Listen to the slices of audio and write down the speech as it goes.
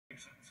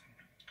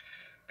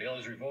Bail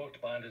is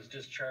revoked, bond is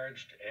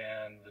discharged,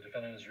 and the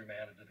defendant is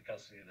remanded to the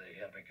custody of the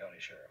Hennepin County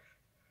Sheriff.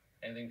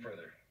 Anything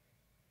further?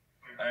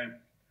 All right.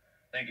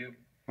 Thank you.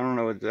 I don't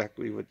know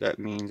exactly what that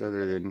means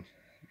other than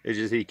it's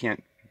just he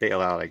can't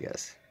bail out, I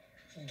guess.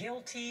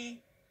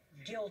 Guilty,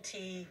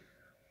 guilty,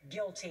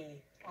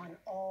 guilty on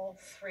all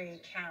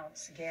 3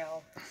 counts,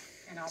 Gail.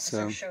 And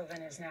Officer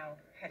Chauvin is now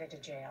headed to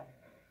jail.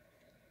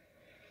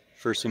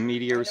 For some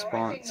media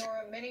response. I think,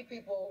 Nora, many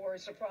people are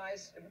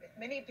surprised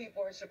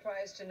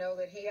to know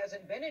that he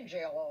hasn't been in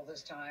jail all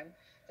this time,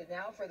 that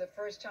now for the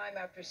first time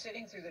after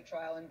sitting through the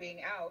trial and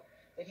being out,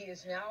 that he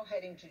is now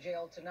heading to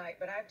jail tonight.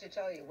 But I have to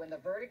tell you, when the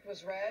verdict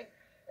was read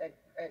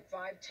at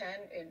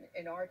 5:10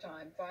 in our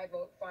time,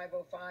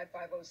 5:05,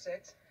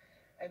 5:06,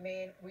 I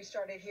mean, we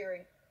started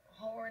hearing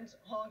horns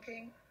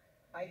honking.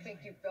 I think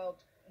you felt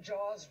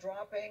jaws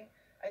dropping.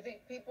 I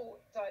think people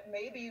thought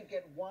maybe you'd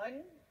get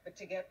 1, but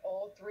to get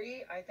all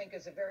 3, I think,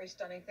 is a very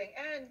stunning thing.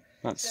 And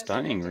not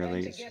stunning,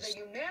 really. It's just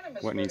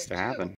what needs to happen.